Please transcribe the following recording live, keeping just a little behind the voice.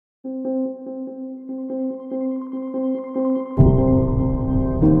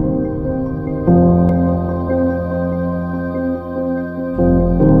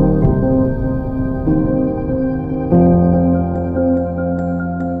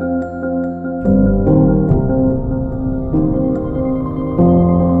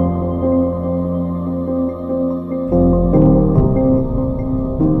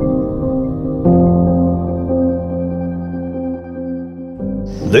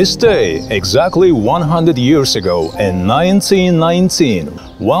This day, exactly 100 years ago, in 1919,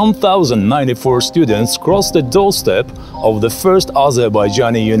 1,094 students crossed the doorstep of the first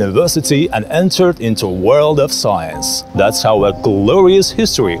Azerbaijani university and entered into a world of science. That's how a glorious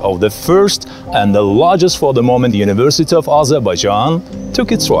history of the first and the largest for the moment University of Azerbaijan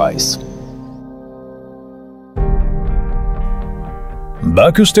took its rise.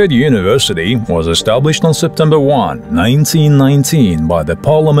 Bakı State University was established on September 1, 1919 by the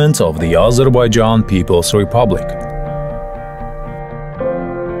Parliament of the Azerbaijan People's Republic.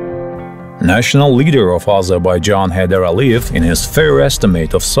 National leader of Azerbaijan Heydar Aliyev, in his fair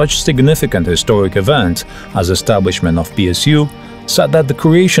estimate of such significant historic event as establishment of BSU, said that the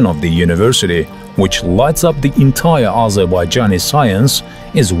creation of the university, which lights up the entire Azerbaijani science,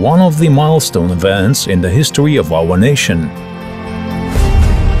 is one of the milestone events in the history of our nation.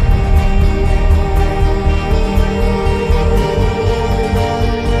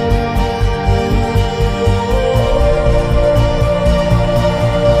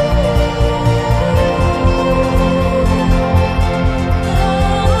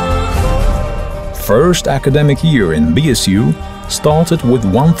 First academic year in BSU started with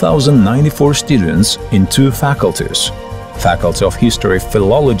 1,094 students in two faculties, Faculty of History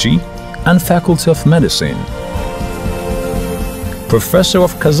Philology and Faculty of Medicine. Professor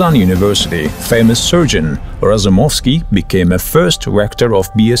of Kazan University, famous surgeon Razumovsky became a first rector of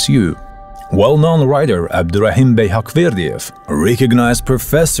BSU. Well-known writer Abdurrahim Bey Hakverdiyev, recognized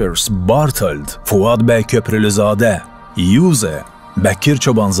professors Bartold, Fuad Bey Köprülüzade, Yuze, Bekir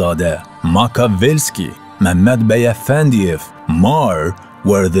Çobanzade, Makavelsky, Mehmet Bey Efendiyev, Mar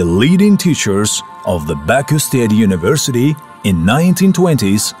were the leading teachers of the Bakı State University in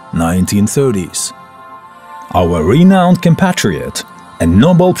 1920s, 1930s. Our renowned compatriot and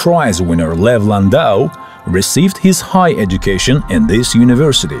Nobel Prize winner Lev Landau received his high education in this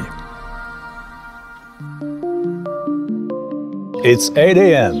university. It's 8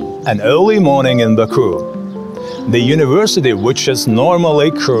 a.m., an early morning in Baku. The university, which is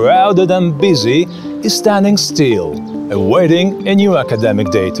normally crowded and busy, is standing still, awaiting a new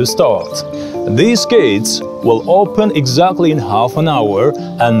academic day to start. These gates will open exactly in half an hour,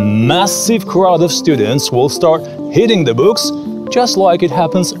 and massive crowd of students will start hitting the books, just like it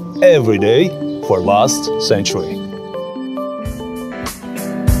happens every day for last century.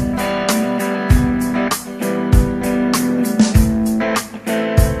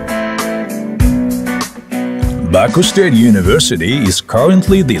 Bakı State University is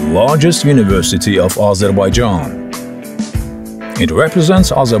currently the largest university of Azerbaijan. It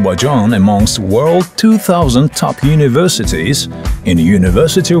represents Azerbaijan amongst world 2,000 top universities in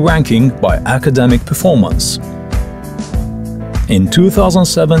university ranking by academic performance. In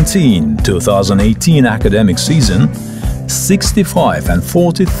 2017-2018 academic season, 65 and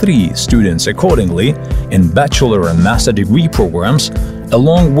 43 students accordingly in bachelor and master degree programs,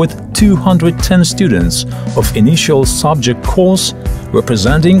 along with 210 students of initial subject course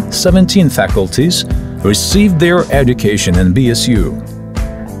representing 17 faculties, received their education in BSU.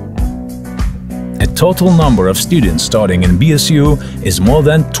 A total number of students studying in BSU is more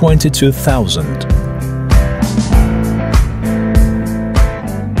than 22,000.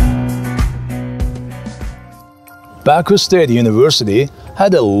 Bakı State University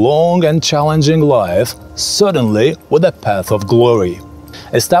had a long and challenging life, certainly with a path of glory.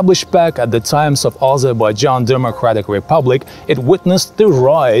 Established back at the times of Azerbaijan Democratic Republic, it witnessed the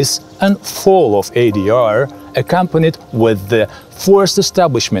rise and fall of ADR, accompanied with the forced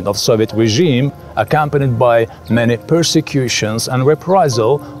establishment of Soviet regime, accompanied by many persecutions and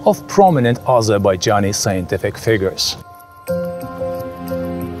reprisal of prominent Azerbaijani scientific figures.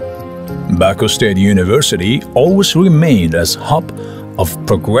 Bakı State University always remained as hub of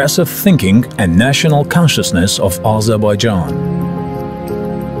progressive thinking and national consciousness of Azerbaijan.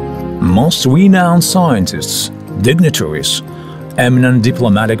 Most renowned scientists, dignitaries, eminent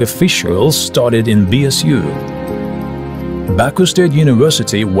diplomatic officials studied in BSU. Bakı State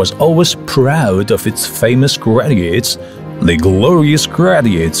University was always proud of its famous graduates. The glorious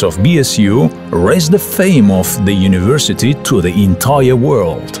graduates of BSU raised the fame of the university to the entire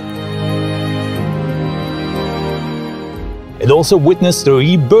world. It also witnessed the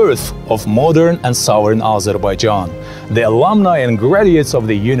rebirth of modern and sovereign Azerbaijan. The alumni and graduates of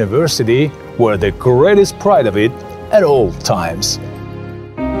the university were the greatest pride of it at all times.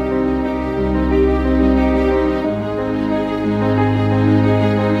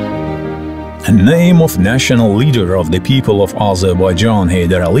 A name of national leader of the people of Azerbaijan,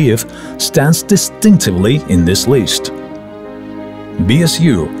 Heydar Aliyev, stands distinctively in this list.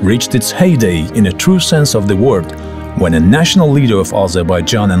 BSU reached its heyday in a true sense of the word when a national leader of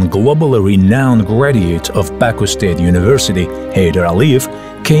Azerbaijan and globally renowned graduate of Bakı State University, Heydar Aliyev,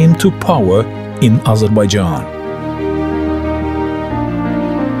 came to power in Azerbaijan.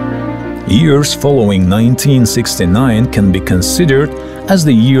 Years following 1969 can be considered as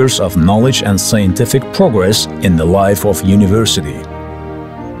the years of knowledge and scientific progress in the life of university.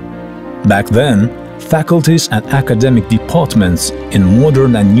 Back then, faculties and academic departments in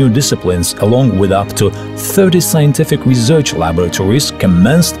modern and new disciplines, along with up to 30 scientific research laboratories,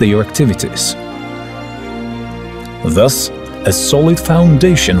 commenced their activities. Thus, a solid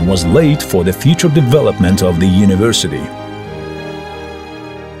foundation was laid for the future development of the university.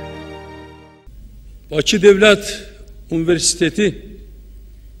 Bakı Dövlət Universiteti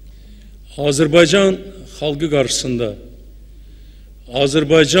Azərbaycan xalqı qarşısında,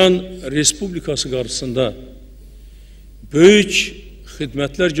 Azərbaycan Respublikası qarşısında böyük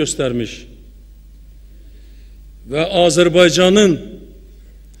xidmətlər göstərmiş və Azərbaycanın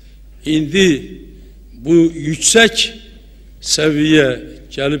indi bu yüksək səviyyə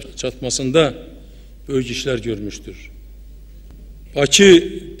gəlib çatmasında böyük işlər görmüşdür. Bakı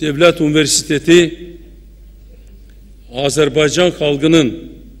Dövlət Universiteti Azərbaycan xalqının,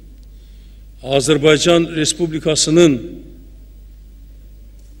 Azərbaycan Respublikasının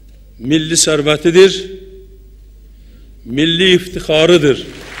milli sərvətidir, milli iftixarıdır.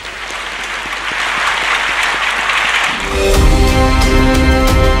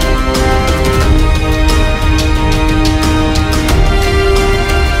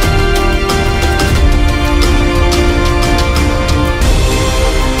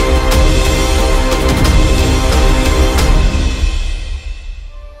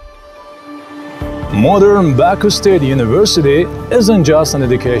 Modern Bakı State University isn't just an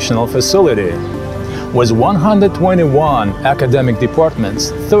educational facility. With 121 academic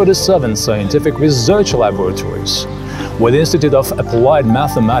departments, 37 scientific research laboratories, with Institute of Applied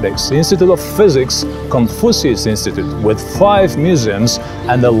Mathematics, Institute of Physics, Confucius Institute, with 5 museums,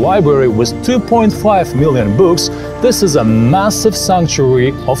 and a library with 2.5 million books, this is a massive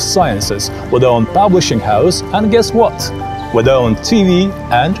sanctuary of sciences with their own publishing house and, guess what? With their own TV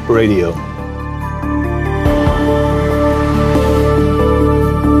and radio.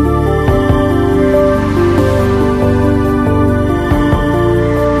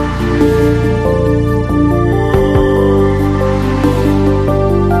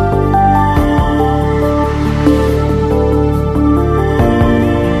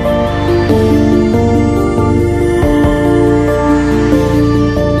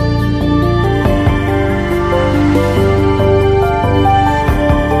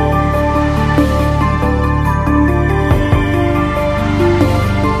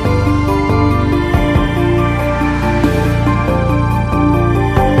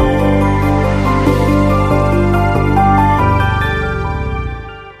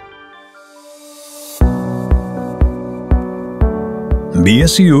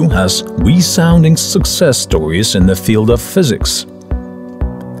 BSU has resounding success stories in the field of physics.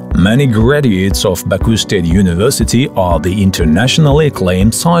 Many graduates of Bakı State University are the internationally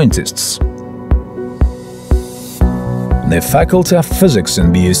acclaimed scientists. The Faculty of Physics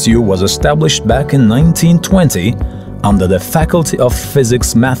in BSU was established back in 1920 under the Faculty of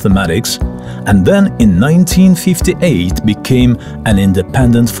Physics Mathematics, and then in 1958 became an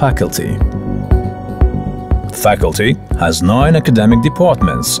independent faculty. Faculty has 9 academic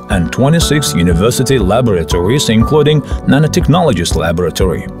departments and 26 university laboratories, including nanotechnologies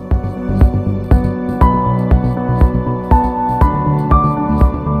laboratory.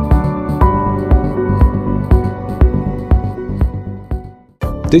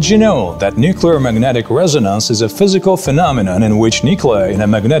 Did you know that nuclear magnetic resonance is a physical phenomenon in which nuclei in a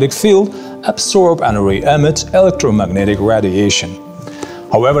magnetic field absorb and re-emit electromagnetic radiation?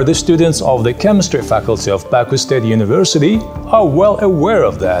 However, the students of the chemistry faculty of Bakı State University are well aware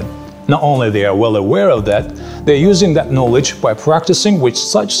of that. Not only they are well aware of that, they are using that knowledge by practicing with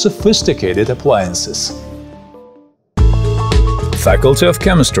such sophisticated appliances. Faculty of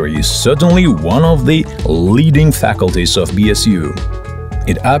Chemistry is certainly one of the leading faculties of BSU.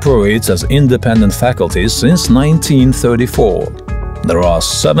 It operates as independent faculty since 1934. There are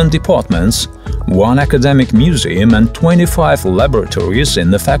 7 departments, 1 academic museum and 25 laboratories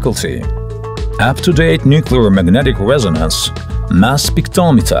in the faculty. Up-to-date nuclear magnetic resonance, mass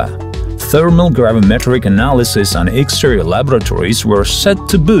spectrometer, thermal gravimetric analysis and X-ray laboratories were set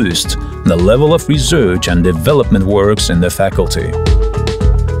to boost the level of research and development works in the faculty.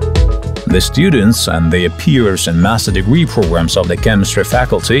 The students and their peers in master degree programs of the chemistry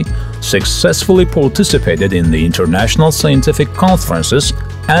faculty successfully participated in the international scientific conferences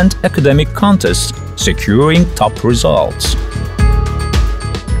and academic contests securing top results.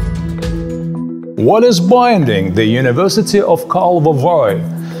 What is binding the University of Karlovary,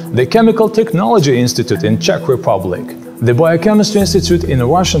 the Chemical Technology Institute in Czech Republic, the Biochemistry Institute in the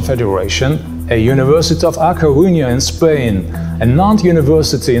Russian Federation, a University of A Coruña in Spain, a Nantes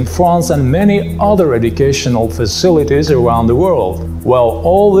University in France, and many other educational facilities around the world? Well,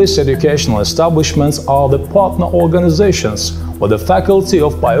 all these educational establishments are the partner organizations with the Faculty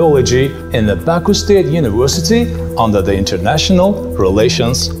of Biology in the Bakı State University under the International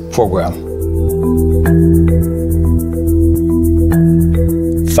Relations Program.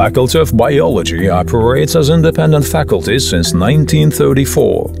 Faculty of Biology operates as independent faculty since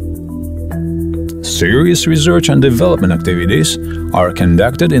 1934. Serious research and development activities are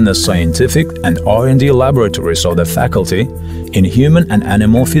conducted in the scientific and R&D laboratories of the faculty in human and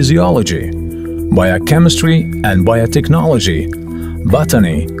animal physiology, biochemistry and biotechnology,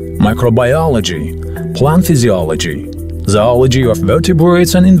 botany, microbiology, plant physiology, zoology of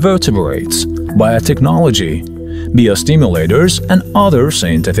vertebrates and invertebrates, biotechnology, biostimulators, and other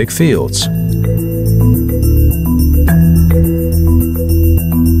scientific fields.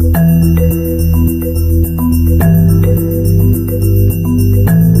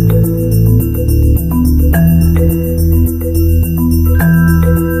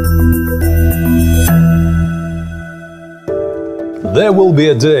 There will be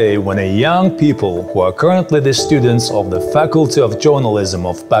a day when young people who are currently the students of the Faculty of Journalism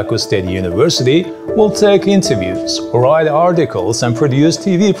of Bakı State University will take interviews, write articles, and produce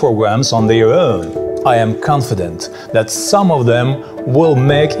TV programs on their own. I am confident that some of them will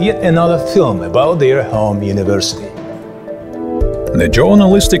make yet another film about their home university. The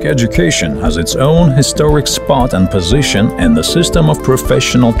journalistic education has its own historic spot and position in the system of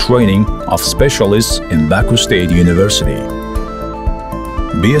professional training of specialists in Bakı State University.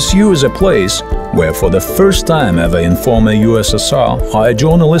 BSU is a place where for the first time ever in former USSR, higher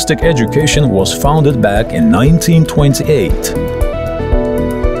journalistic education was founded back in 1928.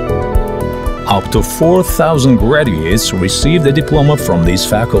 Up to 4,000 graduates received a diploma from this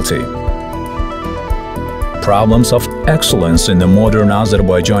faculty. Problems of excellence in the modern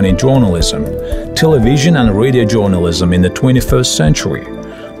Azerbaijani journalism, television and radio journalism in the 21st century,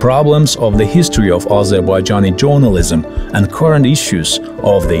 problems of the history of Azerbaijani journalism, and current issues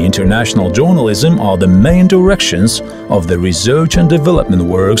of the international journalism are the main directions of the research and development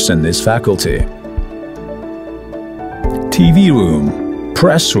works in this faculty. TV room,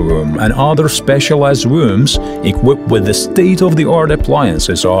 press room, and other specialized rooms equipped with the state-of-the-art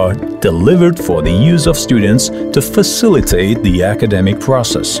appliances are delivered for the use of students to facilitate the academic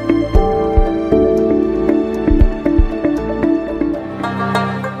process.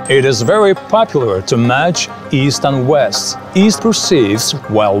 It is very popular to match East and West. East perceives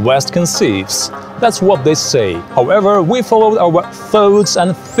while West conceives. That's what they say. However, we followed our thoughts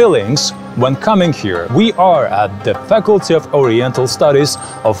and feelings when coming here. We are at the Faculty of Oriental Studies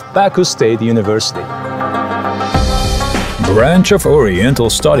of Bakı State University. Branch of Oriental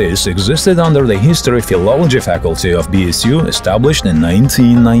Studies existed under the History Philology Faculty of BSU, established in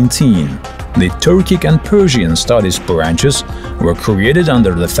 1919. The Turkic and Persian Studies branches were created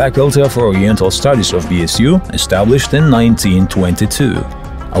under the Faculty of Oriental Studies of BSU, established in 1922.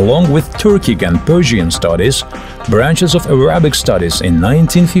 Along with Turkic and Persian Studies, branches of Arabic Studies in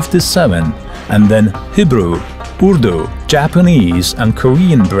 1957, and then Hebrew, Urdu, Japanese, and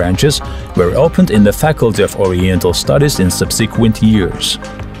Korean branches were opened in the Faculty of Oriental Studies in subsequent years.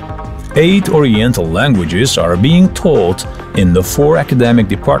 8 Oriental languages are being taught in the 4 academic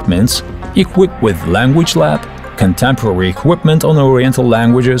departments, equipped with language lab, contemporary equipment on Oriental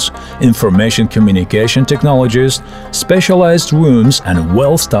languages, information communication technologies, specialized rooms, and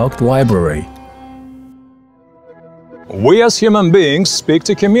well-stocked library. We as human beings speak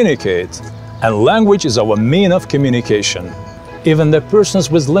to communicate, and language is our mean of communication. Even the persons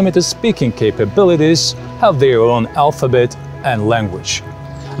with limited speaking capabilities have their own alphabet and language.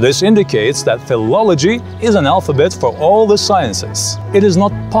 This indicates that philology is an alphabet for all the sciences. It is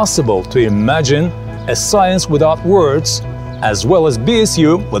not possible to imagine a science without words, as well as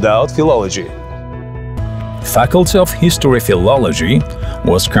BSU without philology. Faculty of History Philology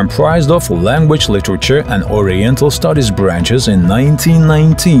was comprised of Language, Literature, and Oriental Studies branches in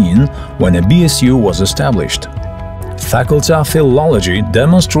 1919 when a BSU was established. Faculty of Philology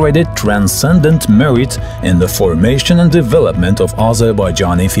demonstrated transcendent merit in the formation and development of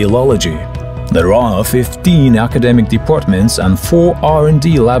Azerbaijani philology. There are 15 academic departments and 4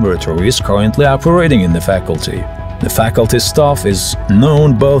 R&D laboratories currently operating in the faculty. The faculty staff is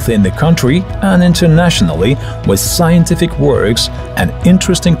known both in the country and internationally with scientific works and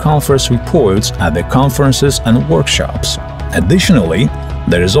interesting conference reports at the conferences and workshops. Additionally,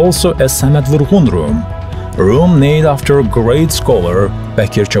 there is also a Samet Vurgun room named after great scholar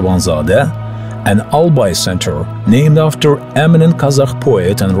Bekir Çobanzade, an Albay Center named after eminent Kazakh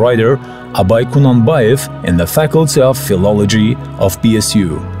poet and writer Abay Kunanbayev in the Faculty of Philology of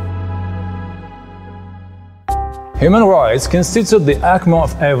BSU. Human rights constitute the acme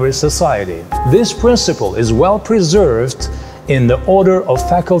of every society. This principle is well preserved in the order of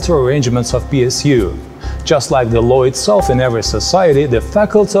faculty arrangements of BSU. Just like the law itself in every society, the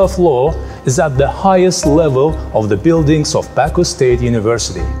Faculty of Law is at the highest level of the buildings of Bakı State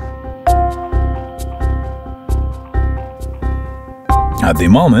University. At the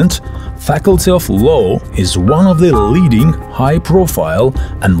moment, Faculty of Law is one of the leading, high-profile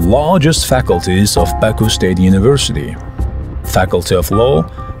and largest faculties of Bakı State University. Faculty of Law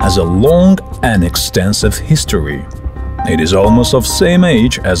has a long and extensive history. It is almost of same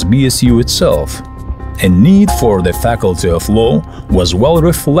age as BSU itself. A need for the Faculty of Law was well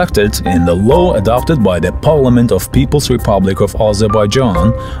reflected in the law adopted by the Parliament of People's Republic of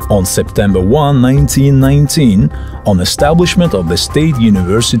Azerbaijan on September 1, 1919, on establishment of the State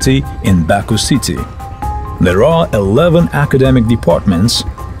University in Bakü City. There are 11 academic departments,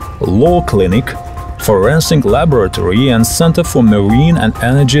 law clinic, forensic laboratory and Center for Marine and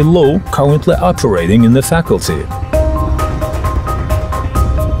Energy Law currently operating in the faculty.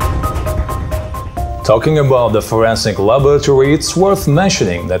 Talking about the forensic laboratory, it's worth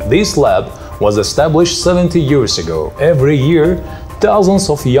mentioning that this lab was established 70 years ago. Every year, thousands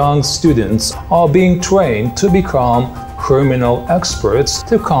of young students are being trained to become criminal experts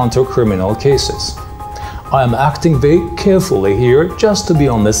to counter criminal cases. I am acting very carefully here just to be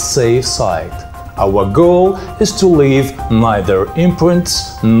on the safe side. Our goal is to leave neither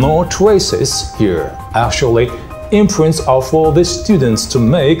imprints nor traces here. Actually, imprints are for the students to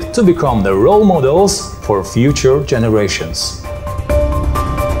make to become the role models for future generations.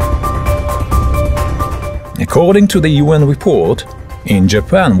 According to the UN report, in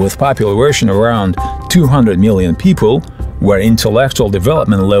Japan, with population around 200 million people, where intellectual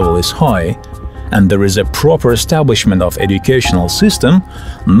development level is high, and there is a proper establishment of educational system,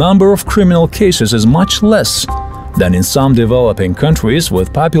 number of criminal cases is much less than in some developing countries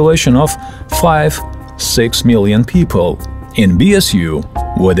with population of 5–6 million people. In BSU,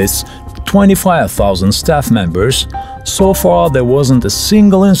 with its 25,000 staff members, so far there wasn't a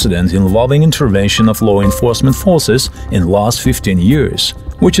single incident involving intervention of law enforcement forces in the last 15 years,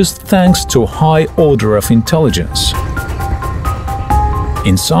 which is thanks to high order of intelligence.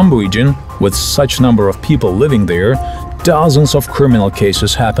 In some region, with such number of people living there, dozens of criminal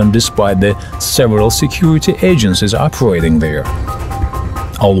cases happen despite the several security agencies operating there.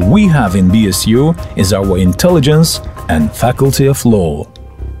 All we have in BSU is our intelligence and Faculty of Law.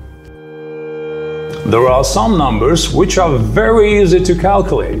 There are some numbers which are very easy to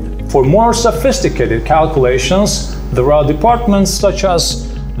calculate. For more sophisticated calculations, there are departments such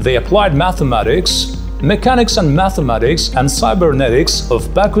as the Applied Mathematics, Mechanics and Mathematics and Cybernetics of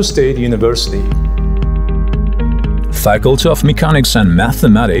Bakü State University. Faculty of Mechanics and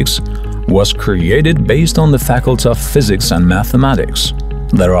Mathematics was created based on the Faculty of Physics and Mathematics.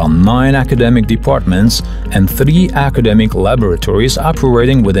 There are 9 academic departments and 3 academic laboratories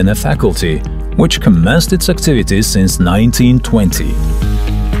operating within a faculty, which commenced its activities since 1920.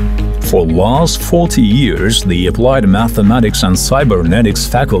 For the last 40 years, the Applied Mathematics and Cybernetics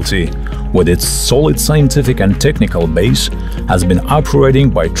faculty, with its solid scientific and technical base, has been operating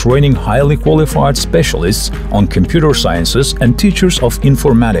by training highly qualified specialists on computer sciences and teachers of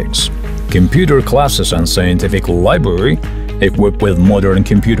informatics. Computer classes and scientific library, equipped with modern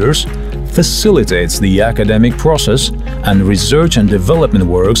computers, facilitates the academic process and research and development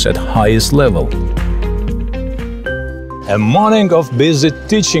works at highest level. A morning of busy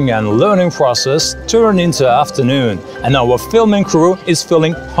teaching and learning process turned into afternoon, and our filming crew is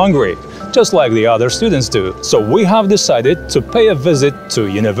feeling hungry, just like the other students do. So we have decided to pay a visit to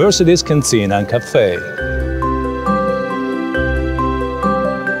University's canteen and cafe.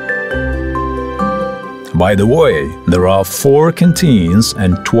 By the way, there are 4 canteens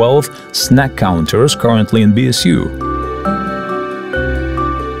and 12 snack counters currently in BSU.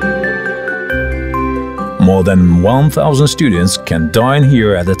 More than 1,000 students can dine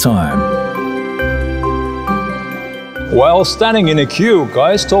here at a time. While standing in a queue,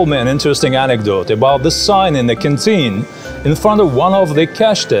 guys told me an interesting anecdote about the sign in the canteen in front of one of the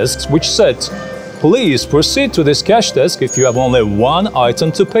cash desks which said, Please proceed to this cash desk if you have only one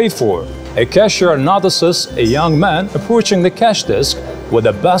item to pay for. A cashier notices a young man approaching the cash desk with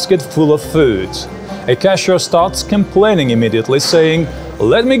a basket full of food. A cashier starts complaining immediately, saying,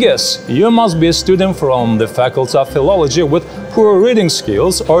 "Let me guess, you must be a student from the Faculty of Philology with poor reading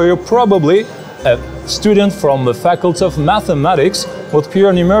skills, or you're probably a student from the Faculty of Mathematics with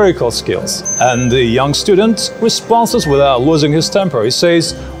pure numerical skills." And the young student responds without losing his temper. He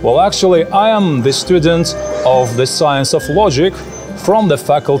says, "Well, actually, I am the student of the Science of Logic from the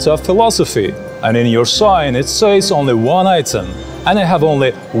Faculty of Philosophy. And in your sign, it says only one item, and I have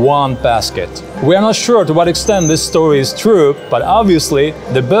only one basket." We are not sure to what extent this story is true, but obviously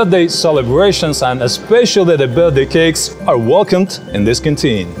the birthday celebrations and especially the birthday cakes are welcomed in this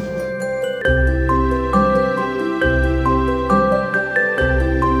canteen.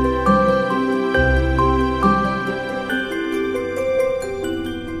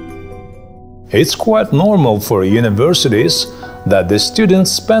 It's quite normal for universities that the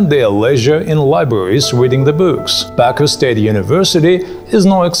students spend their leisure in libraries reading the books. Bakı State University is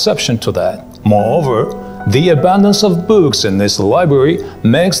no exception to that. Moreover, the abundance of books in this library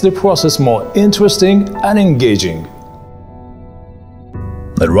makes the process more interesting and engaging.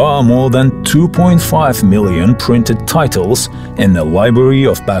 There are more than 2.5 million printed titles in the library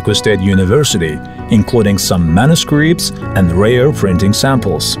of Bakı State University, including some manuscripts and rare printing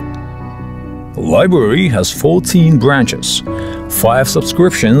samples. The library has 14 branches, 5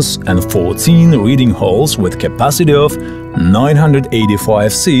 subscriptions and 14 reading halls with capacity of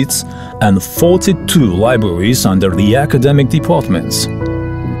 985 seats and 42 libraries under the academic departments.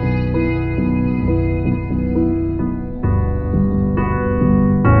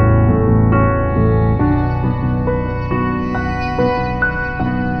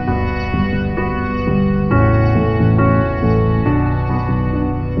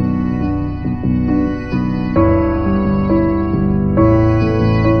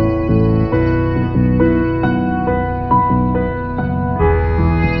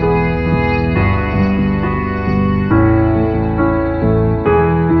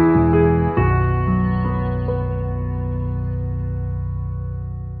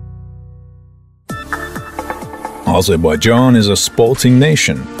 Azerbaijan is a sporting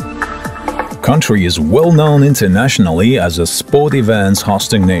nation. The country is well known internationally as a sport events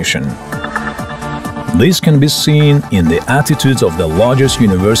hosting nation. This can be seen in the attitudes of the largest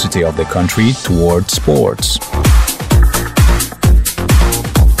university of the country toward sports.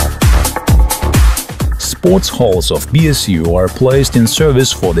 Sports halls of BSU are placed in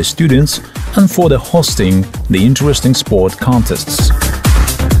service for the students and for the hosting the interesting sport contests.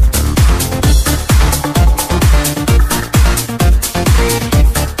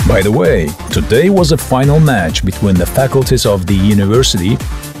 By the way, today was a final match between the faculties of the university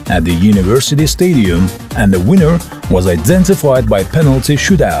at the University Stadium, and the winner was identified by penalty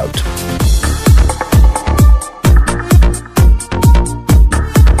shootout.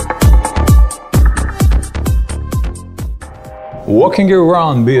 Walking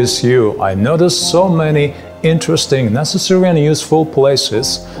around BSU, I noticed so many interesting, necessary and useful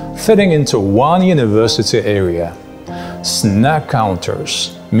places fitting into one university area. Snack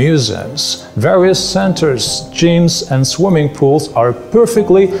counters, museums, various centers, gyms and swimming pools are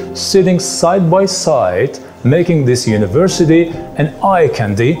perfectly sitting side by side, making this university an eye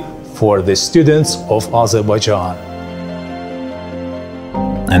candy for the students of Azerbaijan.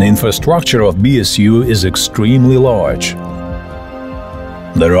 An infrastructure of BSU is extremely large.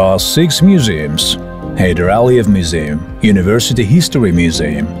 There are 6 museums: Heydar Aliyev Museum, University History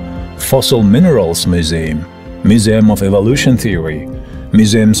Museum, Fossil Minerals Museum, Museum of Evolution Theory,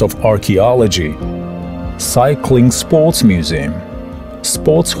 Museums of Archaeology, Cycling Sports Museum,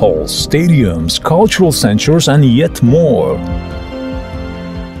 sports halls, stadiums, cultural centers, and yet more.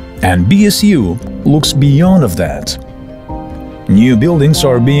 And BSU looks beyond of that. New buildings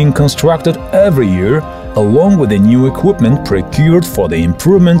are being constructed every year, along with the new equipment procured for the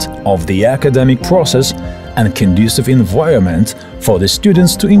improvement of the academic process and conducive environment for the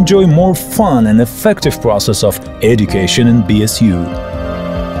students to enjoy more fun and effective process of education in BSU.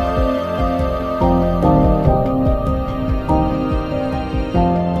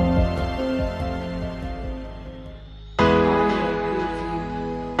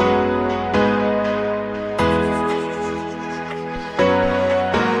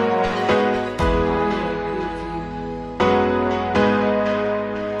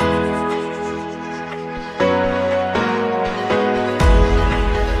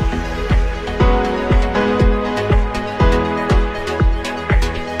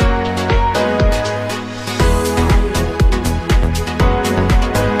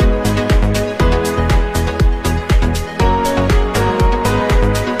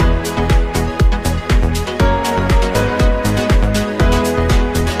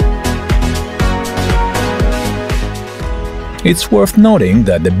 It's worth noting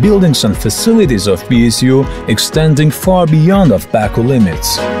that the buildings and facilities of BSU extending far beyond of Baku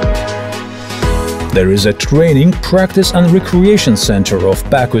limits. There is a training, practice and recreation center of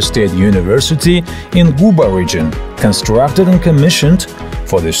Bakı State University in Guba region, constructed and commissioned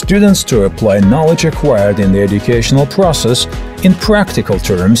for the students to apply knowledge acquired in the educational process in practical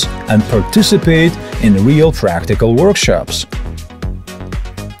terms and participate in real practical workshops.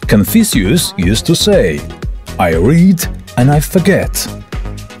 Confucius used to say, "I read and I forget.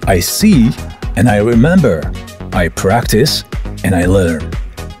 I see and I remember. I practice and I learn."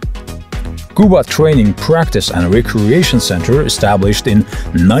 Guba Training, Practice and Recreation Center, established in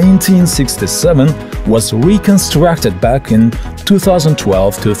 1967, was reconstructed back in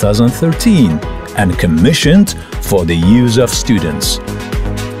 2012-2013 and commissioned for the use of students.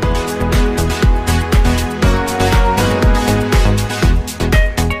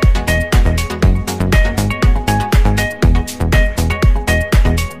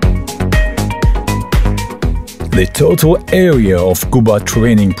 The total area of Guba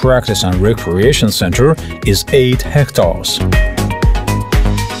Training, Practice and Recreation Center is 8 hectares.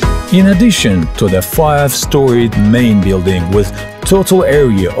 In addition to the 5-storied main building with total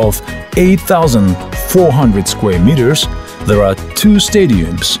area of 8,400 square meters, there are 2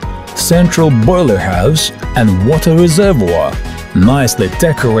 stadiums, central boiler house and water reservoir, nicely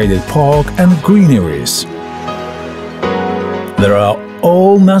decorated park and greeneries. There are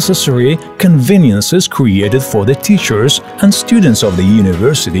all necessary conveniences created for the teachers and students of the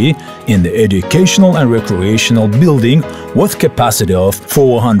university in the educational and recreational building with capacity of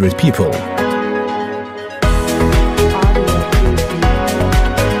 400 people.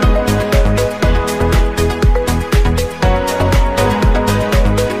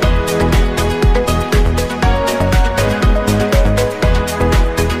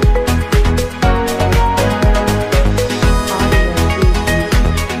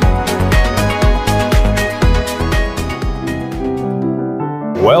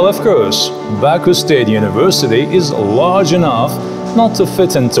 Well, of course, Bakı State University is large enough not to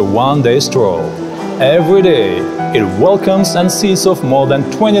fit into one-day stroll. Every day, it welcomes and seats of more than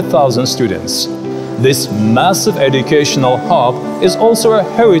 20,000 students. This massive educational hub is also a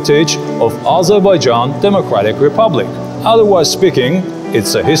heritage of Azerbaijan Democratic Republic. Otherwise speaking,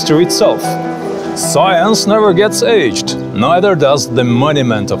 it's a history itself. Science never gets aged, neither does the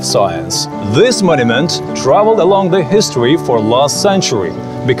monument of science. This monument traveled along the history for last century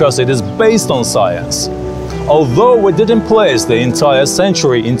because it is based on science. Although we didn't place the entire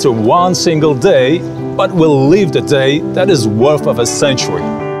century into one single day, but we'll leave the day that is worth of a century.